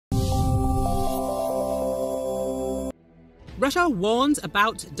Russia warns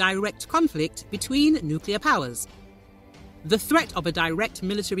about direct conflict between nuclear powers. The threat of a direct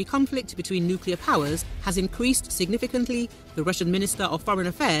military conflict between nuclear powers has increased significantly, the Russian Minister of Foreign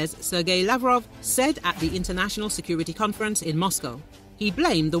Affairs, Sergei Lavrov, said at the International Security Conference in Moscow. He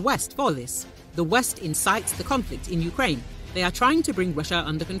blamed the West for this. The West incites the conflict in Ukraine. They are trying to bring Russia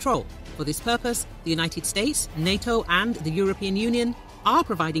under control. For this purpose, the United States, NATO, and the European Union are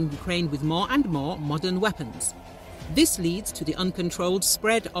providing Ukraine with more and more modern weapons. This leads to the uncontrolled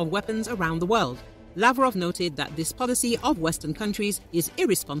spread of weapons around the world. Lavrov noted that this policy of Western countries is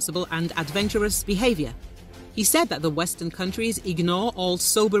irresponsible and adventurous behavior. He said that the Western countries ignore all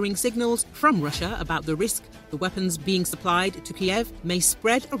sobering signals from Russia about the risk the weapons being supplied to Kiev may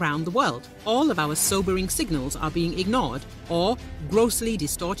spread around the world. All of our sobering signals are being ignored or grossly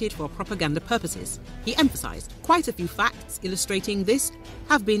distorted for propaganda purposes. He emphasized quite a few facts illustrating this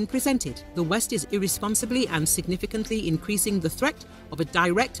have been presented. The West is irresponsibly and significantly increasing the threat of a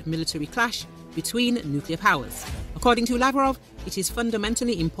direct military clash between nuclear powers. According to Lavrov, it is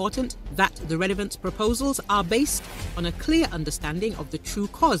fundamentally important that the relevant proposals are based on a clear understanding of the true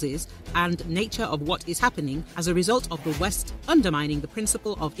causes and nature of what is happening as a result of the West undermining the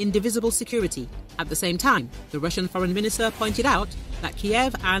principle of indivisible security. At the same time, the Russian foreign minister pointed out that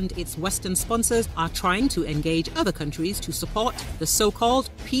Kiev and its Western sponsors are trying to engage other countries to support the so-called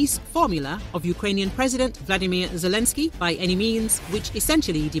peace formula of Ukrainian President Vladimir Zelensky by any means, which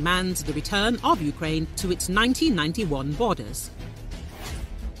essentially demands the return of Ukraine to its 1991 borders.